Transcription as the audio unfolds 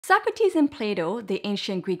Socrates and Plato, the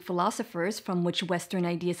ancient Greek philosophers from which Western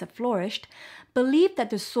ideas have flourished, believed that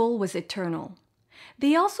the soul was eternal.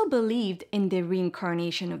 They also believed in the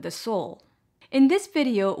reincarnation of the soul. In this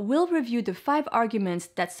video, we'll review the 5 arguments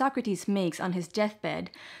that Socrates makes on his deathbed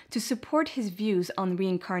to support his views on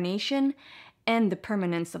reincarnation and the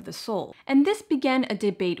permanence of the soul. And this began a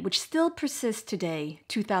debate which still persists today,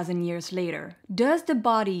 2,000 years later. Does the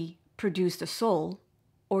body produce the soul,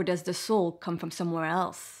 or does the soul come from somewhere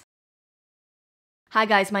else? Hi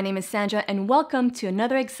guys, my name is Sandra and welcome to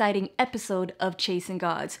another exciting episode of Chasing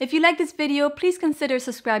Gods. If you like this video, please consider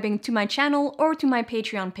subscribing to my channel or to my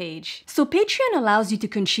Patreon page. So Patreon allows you to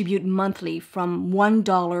contribute monthly from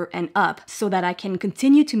 $1 and up so that I can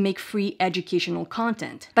continue to make free educational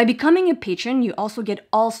content. By becoming a patron, you also get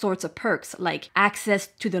all sorts of perks like access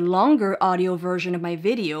to the longer audio version of my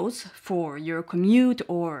videos for your commute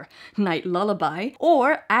or night lullaby,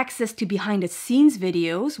 or access to behind the scenes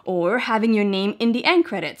videos, or having your name in the end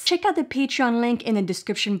credits. Check out the Patreon link in the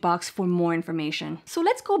description box for more information. So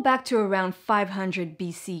let's go back to around 500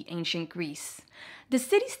 BC ancient Greece. The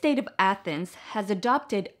city-state of Athens has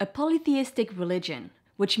adopted a polytheistic religion,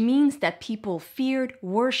 which means that people feared,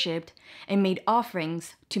 worshipped, and made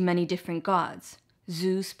offerings to many different gods.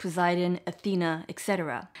 Zeus, Poseidon, Athena,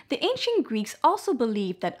 etc. The ancient Greeks also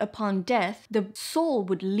believed that upon death, the soul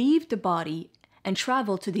would leave the body and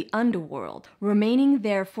travel to the underworld, remaining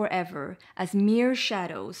there forever as mere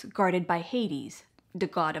shadows guarded by Hades, the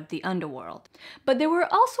god of the underworld. But there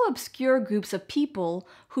were also obscure groups of people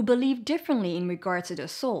who believed differently in regards to the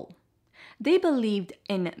soul. They believed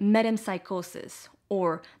in metempsychosis,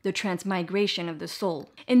 or the transmigration of the soul.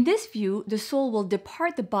 In this view, the soul will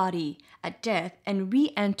depart the body at death and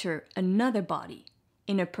re-enter another body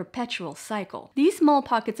in a perpetual cycle. These small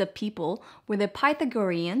pockets of people were the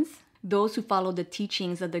Pythagoreans, those who followed the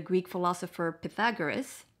teachings of the Greek philosopher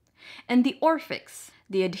Pythagoras, and the Orphics,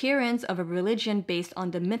 the adherents of a religion based on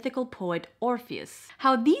the mythical poet Orpheus.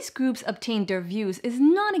 How these groups obtained their views is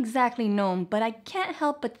not exactly known, but I can't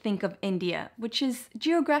help but think of India, which is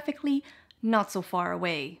geographically not so far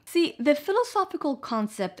away. See, the philosophical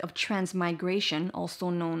concept of transmigration, also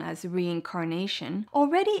known as reincarnation,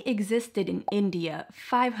 already existed in India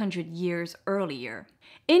 500 years earlier.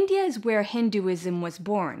 India is where Hinduism was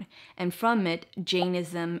born, and from it,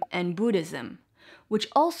 Jainism and Buddhism, which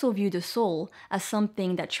also view the soul as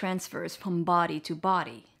something that transfers from body to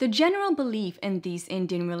body. The general belief in these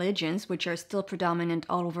Indian religions, which are still predominant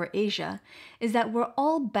all over Asia, is that we're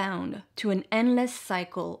all bound to an endless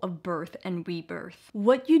cycle of birth and rebirth.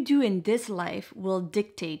 What you do in this life will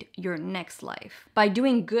dictate your next life. By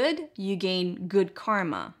doing good, you gain good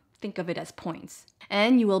karma. Think of it as points.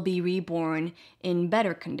 And you will be reborn in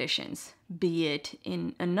better conditions, be it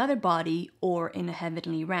in another body or in a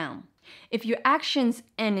heavenly realm. If your actions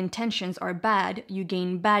and intentions are bad, you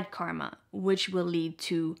gain bad karma, which will lead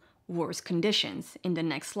to worse conditions in the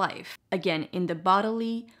next life. Again, in the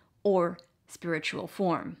bodily or spiritual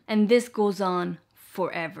form. And this goes on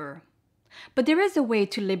forever. But there is a way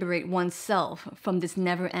to liberate oneself from this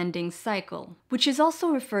never-ending cycle, which is also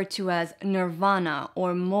referred to as nirvana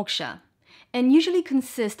or moksha, and usually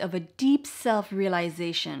consists of a deep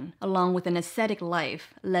self-realization along with an ascetic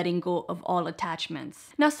life, letting go of all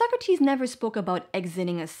attachments. Now, Socrates never spoke about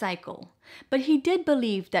exiting a cycle, but he did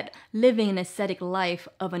believe that living an ascetic life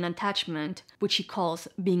of an attachment, which he calls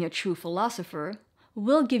being a true philosopher,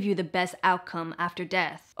 will give you the best outcome after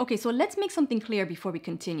death. Okay, so let's make something clear before we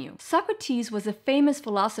continue. Socrates was a famous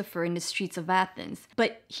philosopher in the streets of Athens,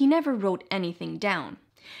 but he never wrote anything down.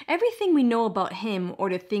 Everything we know about him or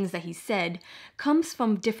the things that he said comes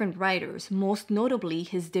from different writers, most notably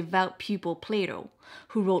his devout pupil Plato,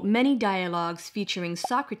 who wrote many dialogues featuring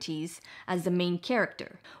Socrates as the main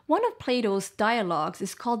character. One of Plato's dialogues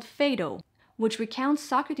is called Phaedo, which recounts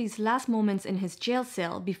Socrates' last moments in his jail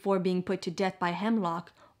cell before being put to death by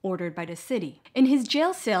hemlock ordered by the city. In his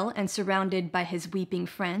jail cell and surrounded by his weeping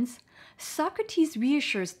friends, Socrates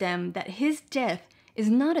reassures them that his death is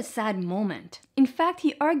not a sad moment. In fact,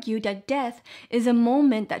 he argued that death is a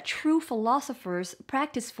moment that true philosophers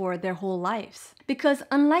practice for their whole lives. Because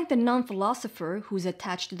unlike the non-philosopher who's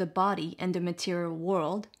attached to the body and the material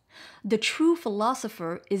world, the true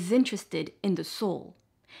philosopher is interested in the soul.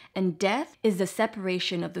 And death is the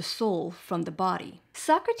separation of the soul from the body.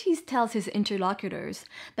 Socrates tells his interlocutors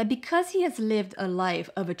that because he has lived a life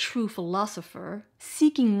of a true philosopher,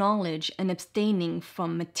 seeking knowledge and abstaining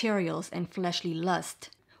from materials and fleshly lust,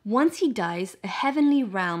 once he dies, a heavenly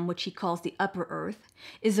realm, which he calls the upper earth,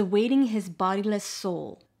 is awaiting his bodiless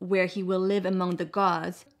soul, where he will live among the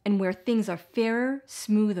gods and where things are fairer,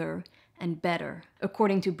 smoother, and better.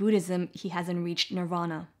 According to Buddhism, he hasn't reached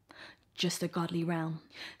nirvana, just a godly realm.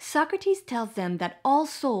 Socrates tells them that all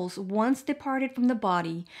souls, once departed from the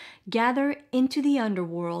body, gather into the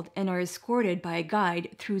underworld and are escorted by a guide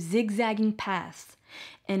through zigzagging paths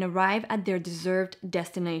and arrive at their deserved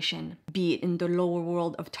destination, be it in the lower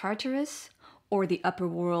world of Tartarus or the upper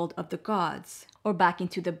world of the gods, or back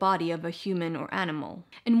into the body of a human or animal.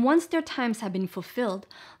 And once their times have been fulfilled,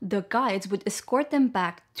 the guides would escort them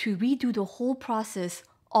back to redo the whole process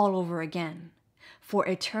all over again. For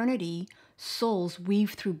eternity, souls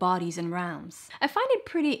weave through bodies and realms. I find it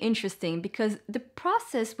pretty interesting because the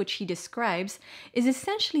process which he describes is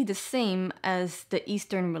essentially the same as the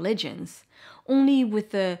Eastern religions, only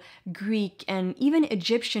with a Greek and even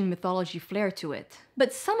Egyptian mythology flair to it.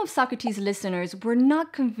 But some of Socrates' listeners were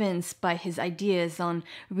not convinced by his ideas on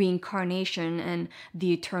reincarnation and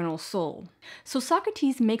the eternal soul. So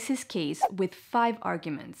Socrates makes his case with 5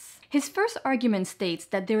 arguments. His first argument states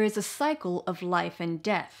that there is a cycle of life and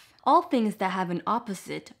death. All things that have an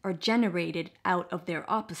opposite are generated out of their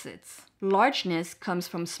opposites. Largeness comes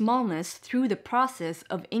from smallness through the process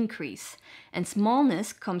of increase, and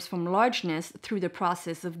smallness comes from largeness through the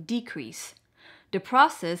process of decrease. The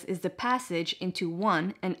process is the passage into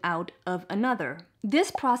one and out of another.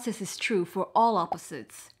 This process is true for all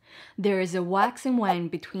opposites. There is a wax and wane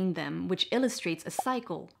between them, which illustrates a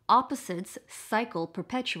cycle. Opposites cycle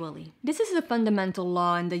perpetually. This is a fundamental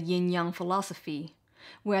law in the yin-yang philosophy,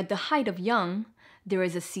 where at the height of yang, there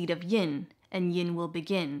is a seed of yin, and yin will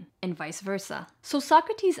begin, and vice versa. So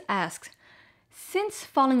Socrates asks, since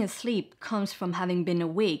falling asleep comes from having been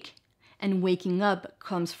awake, and waking up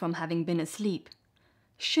comes from having been asleep,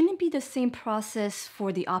 shouldn't it be the same process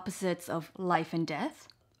for the opposites of life and death?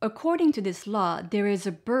 According to this law, there is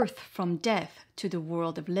a birth from death to the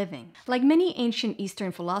world of living. Like many ancient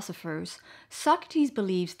Eastern philosophers, Socrates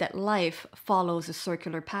believes that life follows a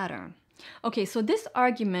circular pattern. Okay, so this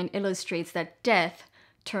argument illustrates that death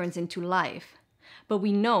turns into life, but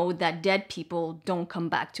we know that dead people don't come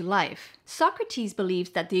back to life. Socrates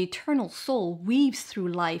believes that the eternal soul weaves through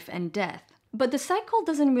life and death, but the cycle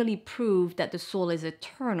doesn't really prove that the soul is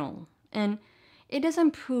eternal, and it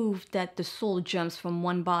doesn't prove that the soul jumps from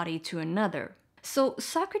one body to another. So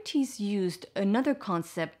Socrates used another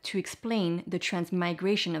concept to explain the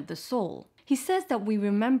transmigration of the soul. He says that we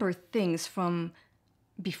remember things from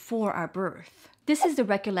before our birth. This is the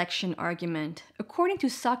recollection argument. According to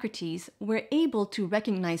Socrates, we're able to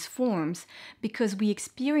recognize forms because we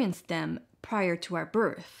experienced them prior to our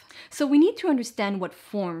birth. So we need to understand what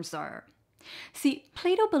forms are. See,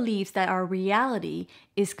 Plato believes that our reality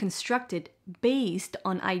is constructed based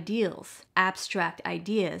on ideals, abstract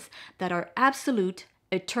ideas that are absolute,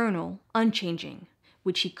 eternal, unchanging,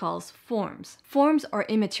 which he calls forms. Forms are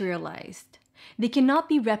immaterialized. They cannot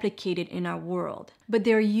be replicated in our world, but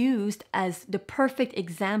they're used as the perfect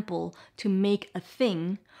example to make a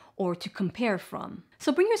thing or to compare from.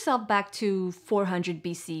 So bring yourself back to 400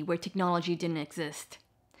 BC, where technology didn't exist.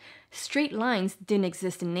 Straight lines didn't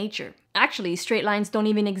exist in nature. Actually, straight lines don't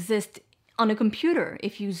even exist on a computer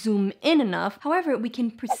if you zoom in enough. However, we can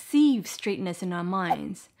perceive straightness in our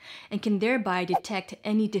minds and can thereby detect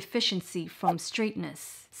any deficiency from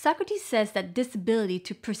straightness. Socrates says that this ability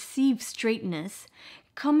to perceive straightness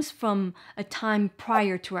comes from a time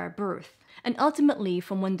prior to our birth, and ultimately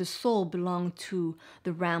from when the soul belonged to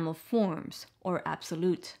the realm of forms, or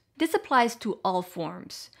absolute. This applies to all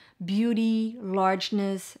forms: beauty,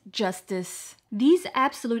 largeness, justice. These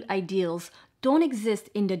absolute ideals don't exist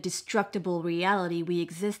in the destructible reality we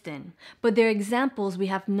exist in, but they're examples we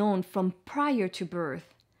have known from prior to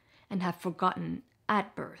birth and have forgotten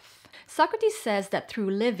at birth. Socrates says that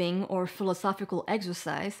through living or philosophical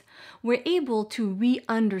exercise, we're able to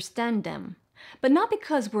re-understand them, but not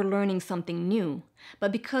because we're learning something new,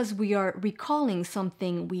 but because we are recalling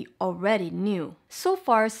something we already knew. So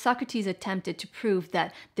far, Socrates attempted to prove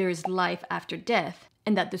that there is life after death,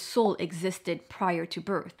 and that the soul existed prior to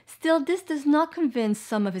birth. Still, this does not convince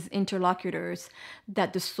some of his interlocutors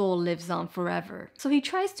that the soul lives on forever. So he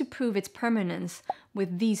tries to prove its permanence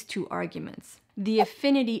with these 2 arguments. The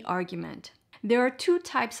affinity argument. There are 2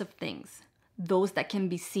 types of things: those that can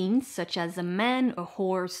be seen, such as a man, a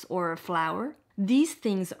horse, or a flower. These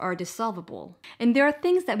things are dissolvable. And there are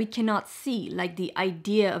things that we cannot see, like the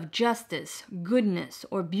idea of justice, goodness,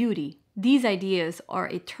 or beauty. These ideas are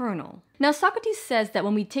eternal. Now, Socrates says that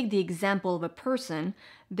when we take the example of a person,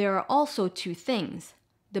 there are also 2 things: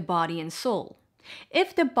 the body and soul.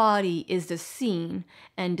 If the body is the seen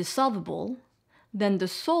and dissolvable, then the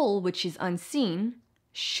soul, which is unseen,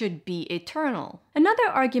 should be eternal. Another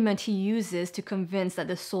argument he uses to convince that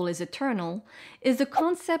the soul is eternal is the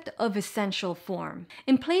concept of essential form.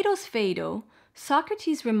 In Plato's Phaedo,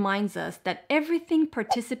 Socrates reminds us that everything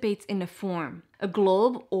participates in a form. A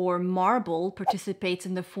globe or marble participates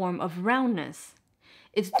in the form of roundness.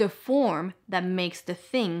 It's the form that makes the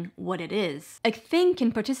thing what it is. A thing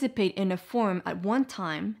can participate in a form at one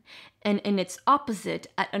time and in its opposite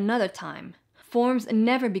at another time. Forms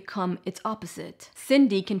never become its opposite.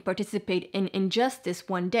 Cindy can participate in injustice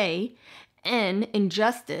one day and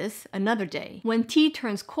injustice another day. When tea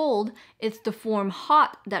turns cold, it's the form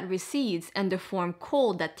hot that recedes and the form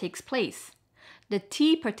cold that takes place. The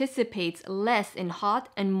tea participates less in hot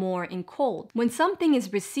and more in cold. When something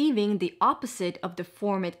is receiving the opposite of the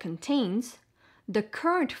form it contains, the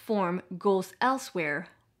current form goes elsewhere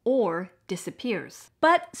or disappears.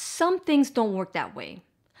 But some things don't work that way.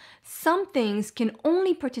 Some things can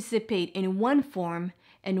only participate in one form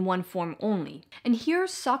and one form only. And here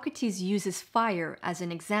Socrates uses fire as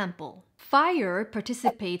an example. Fire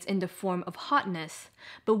participates in the form of hotness,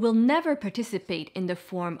 but will never participate in the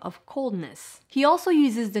form of coldness. He also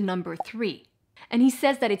uses the number 3, and he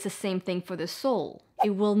says that it's the same thing for the soul.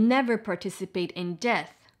 It will never participate in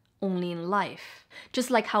death, only in life.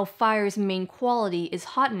 Just like how fire's main quality is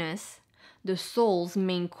hotness, the soul's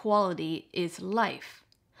main quality is life.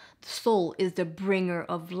 The soul is the bringer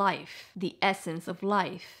of life, the essence of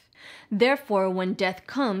life. Therefore, when death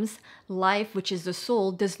comes, life, which is the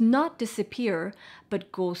soul, does not disappear,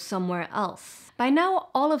 but goes somewhere else. By now,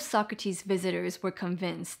 all of Socrates' visitors were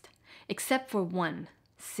convinced, except for one,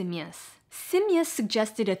 Simmias. Simmias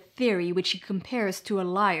suggested a theory which he compares to a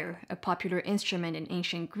lyre, a popular instrument in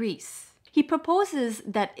ancient Greece. He proposes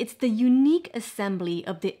that it's the unique assembly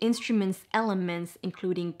of the instrument's elements,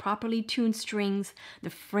 including properly tuned strings, the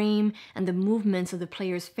frame, and the movements of the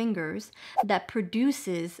player's fingers, that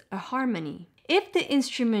produces a harmony. If the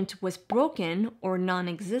instrument was broken or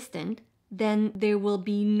non-existent, then there will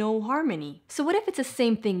be no harmony. So what if it's the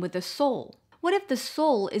same thing with the soul? What if the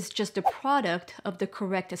soul is just a product of the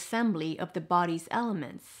correct assembly of the body's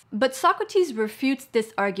elements? But Socrates refutes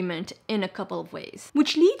this argument in a couple of ways,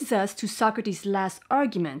 which leads us to Socrates' last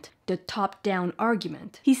argument, the top-down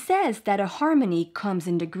argument. He says that a harmony comes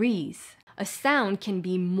in degrees. A sound can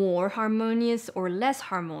be more harmonious or less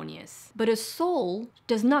harmonious, but a soul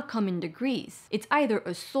does not come in degrees. It's either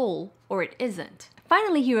a soul or it isn't.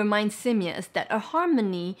 Finally, he reminds Simmias that a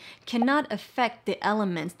harmony cannot affect the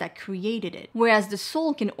elements that created it, whereas the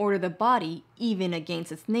soul can order the body even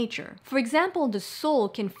against its nature. For example, the soul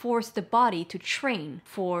can force the body to train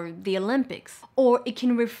for the Olympics, or it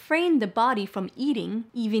can refrain the body from eating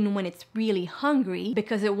even when it's really hungry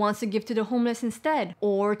because it wants to give to the homeless instead,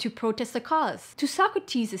 or to protest a cause. To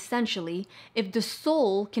Socrates, essentially, if the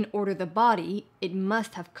soul can order the body, it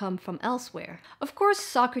must have come from elsewhere. Of course,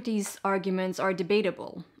 Socrates' arguments are debatable.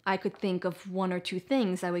 I could think of one or two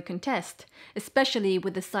things I would contest, especially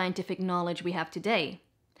with the scientific knowledge we have today.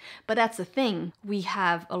 But that's the thing, we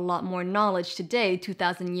have a lot more knowledge today,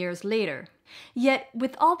 2,000 years later. Yet,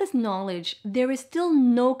 with all this knowledge, there is still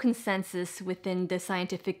no consensus within the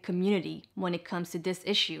scientific community when it comes to this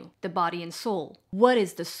issue, the body and soul. What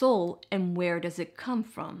is the soul and where does it come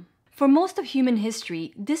from? For most of human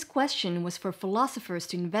history, this question was for philosophers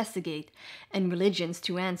to investigate and religions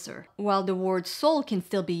to answer. While the word soul can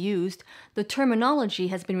still be used, the terminology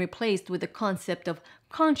has been replaced with the concept of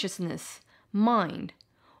consciousness, mind,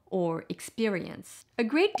 or experience. A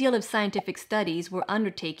great deal of scientific studies were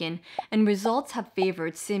undertaken, and results have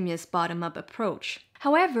favored Simmias' bottom-up approach.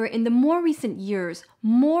 However, in the more recent years,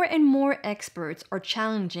 more and more experts are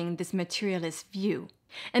challenging this materialist view.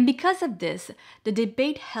 And because of this, the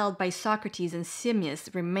debate held by Socrates and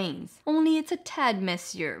Simmias remains. Only it's a tad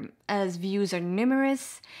messier, as views are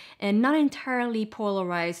numerous and not entirely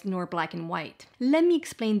polarized nor black and white. Let me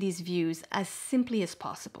explain these views as simply as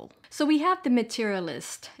possible. So we have the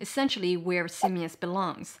materialist, essentially where Simmias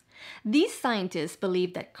belongs. These scientists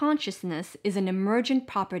believe that consciousness is an emergent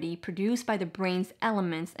property produced by the brain's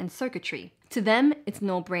elements and circuitry. To them, it's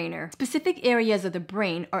no-brainer. Specific areas of the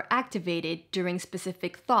brain are activated during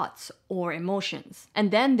specific thoughts or emotions.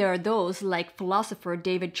 And then there are those like philosopher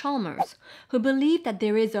David Chalmers, who believe that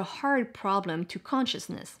there is a hard problem to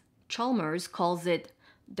consciousness. Chalmers calls it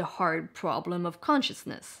the hard problem of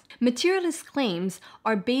consciousness. Materialist claims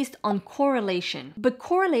are based on correlation, but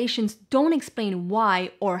correlations don't explain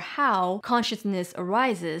why or how consciousness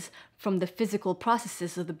arises from the physical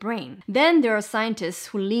processes of the brain. Then there are scientists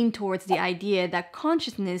who lean towards the idea that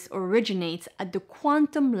consciousness originates at the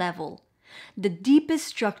quantum level, the deepest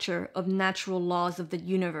structure of natural laws of the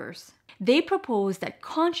universe. They propose that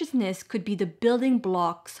consciousness could be the building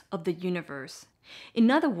blocks of the universe.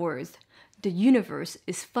 In other words, the universe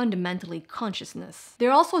is fundamentally consciousness. There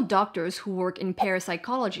are also doctors who work in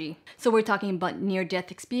parapsychology. So we're talking about near-death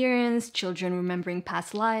experience, children remembering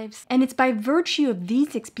past lives. And it's by virtue of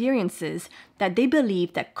these experiences that they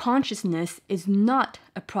believe that consciousness is not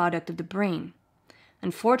a product of the brain.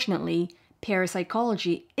 Unfortunately,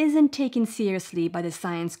 parapsychology isn't taken seriously by the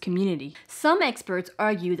science community. Some experts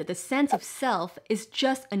argue that the sense of self is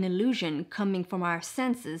just an illusion coming from our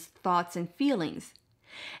senses, thoughts, and feelings.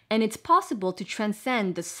 And it's possible to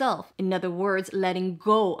transcend the self, in other words, letting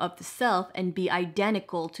go of the self and be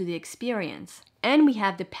identical to the experience. And we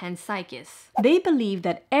have the panpsychists. They believe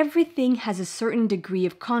that everything has a certain degree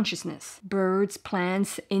of consciousness. Birds,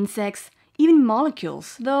 plants, insects, even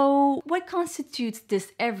molecules. Though what constitutes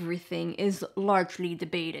this everything is largely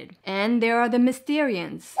debated. And there are the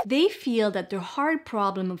Mysterians. They feel that the hard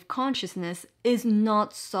problem of consciousness is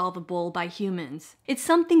not solvable by humans. It's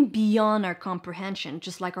something beyond our comprehension,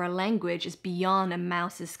 just like our language is beyond a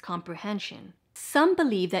mouse's comprehension. Some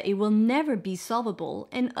believe that it will never be solvable,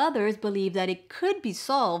 and others believe that it could be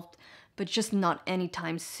solved, but just not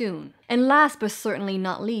anytime soon. And last but certainly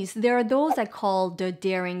not least, there are those I call the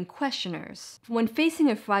daring questioners. When facing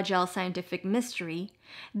a fragile scientific mystery,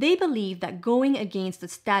 they believe that going against the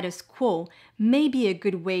status quo may be a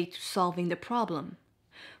good way to solving the problem.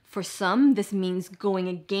 For some, this means going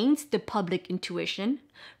against the public intuition.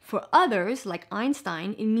 For others, like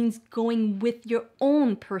Einstein, it means going with your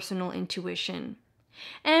own personal intuition.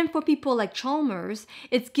 And for people like Chalmers,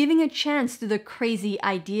 it's giving a chance to the crazy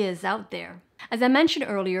ideas out there. As I mentioned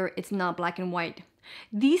earlier, it's not black and white.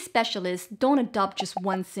 These specialists don't adopt just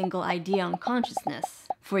one single idea on consciousness.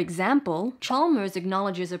 For example, Chalmers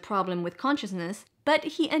acknowledges a problem with consciousness, but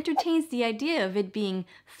he entertains the idea of it being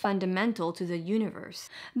fundamental to the universe.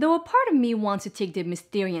 Though a part of me wants to take the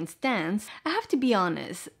Mysterian stance, I have to be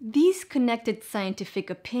honest, these connected scientific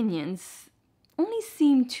opinions only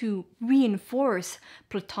seem to reinforce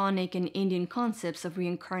Platonic and Indian concepts of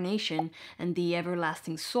reincarnation and the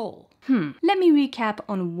everlasting soul. Let me recap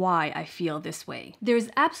on why I feel this way. There is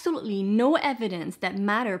absolutely no evidence that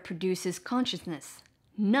matter produces consciousness.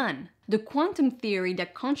 None. The quantum theory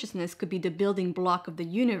that consciousness could be the building block of the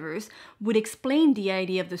universe would explain the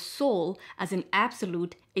idea of the soul as an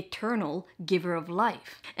absolute, eternal giver of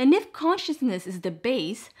life. And if consciousness is the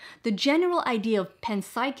base, the general idea of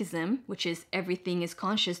panpsychism, which is everything is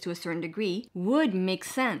conscious to a certain degree, would make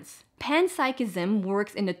sense. Panpsychism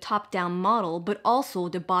works in the top-down model, but also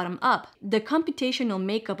the bottom-up. The computational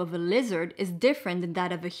makeup of a lizard is different than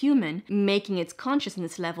that of a human, making its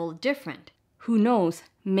consciousness level different. Who knows,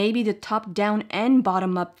 maybe the top-down and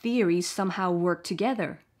bottom-up theories somehow work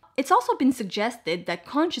together. It's also been suggested that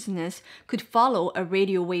consciousness could follow a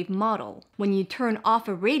radio wave model. When you turn off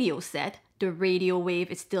a radio set, the radio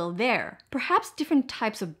wave is still there. Perhaps different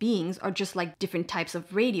types of beings are just like different types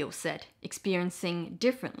of radio set, experiencing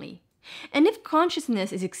differently. And if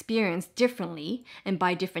consciousness is experienced differently and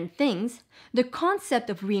by different things, the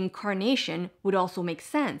concept of reincarnation would also make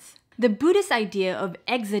sense. The Buddhist idea of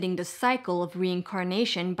exiting the cycle of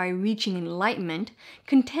reincarnation by reaching enlightenment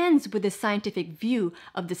contends with the scientific view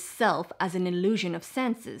of the self as an illusion of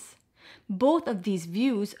senses. Both of these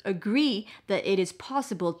views agree that it is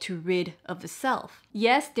possible to rid of the self.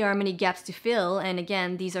 Yes, there are many gaps to fill, and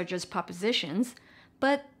again, these are just propositions,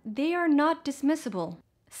 but they are not dismissible.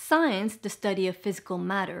 Science, the study of physical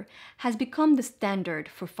matter, has become the standard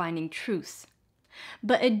for finding truths.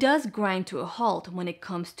 But it does grind to a halt when it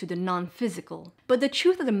comes to the non-physical. But the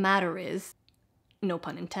truth of the matter is, no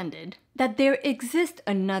pun intended, that there exists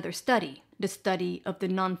another study, the study of the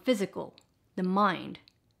non-physical, the mind,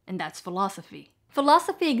 and that's philosophy.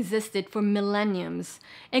 Philosophy existed for millenniums,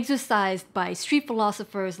 exercised by street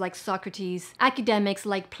philosophers like Socrates, academics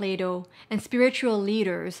like Plato, and spiritual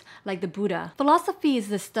leaders like the Buddha. Philosophy is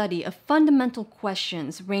the study of fundamental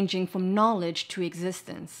questions ranging from knowledge to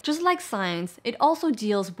existence. Just like science, it also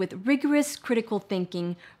deals with rigorous critical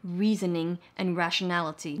thinking, reasoning, and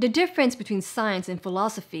rationality. The difference between science and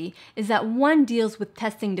philosophy is that one deals with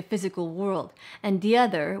testing the physical world, and the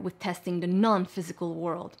other with testing the non-physical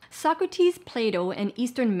world. Socrates, Plato, and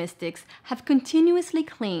Eastern mystics have continuously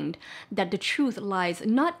claimed that the truth lies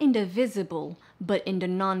not in the visible, but in the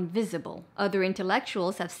non-visible. Other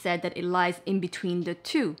intellectuals have said that it lies in between the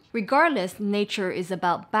two. Regardless, nature is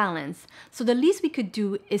about balance, so the least we could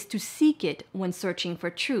do is to seek it when searching for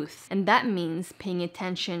truth. And that means paying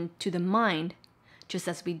attention to the mind, just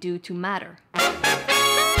as we do to matter.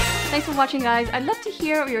 Thanks for watching, guys. I'd love to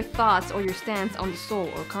hear your thoughts or your stance on the soul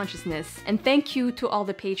or consciousness. And thank you to all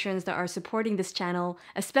the patrons that are supporting this channel.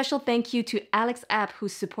 A special thank you to Alex App,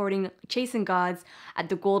 who's supporting Chasing Gods at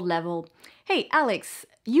the gold level. Hey, Alex,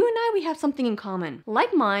 you and I, we have something in common.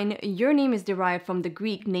 Like mine, your name is derived from the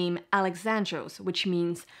Greek name Alexandros, which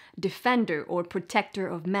means defender or protector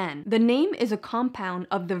of man. The name is a compound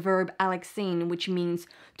of the verb alexein, which means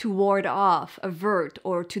to ward off, avert,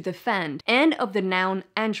 or to defend, and of the noun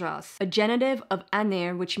andros, a genitive of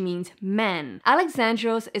aner, which means man.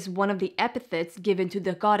 Alexandros is one of the epithets given to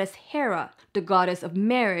the goddess Hera, the goddess of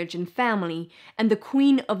marriage and family, and the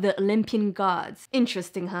queen of the Olympian gods.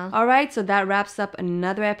 Interesting, huh? Alright, so that wraps up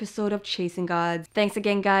another episode of Chasing Gods. Thanks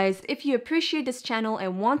again, guys. If you appreciate this channel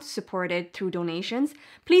and want to support it through donations,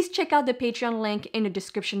 please check out the Patreon link in the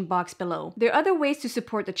description box below. There are other ways to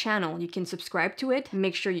support the channel. You can subscribe to it,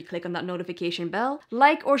 make sure you click on that notification bell,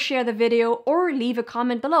 like or share the video, or leave a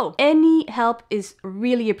comment below. Any help is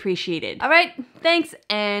really appreciated. Alright, thanks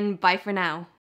and bye for now.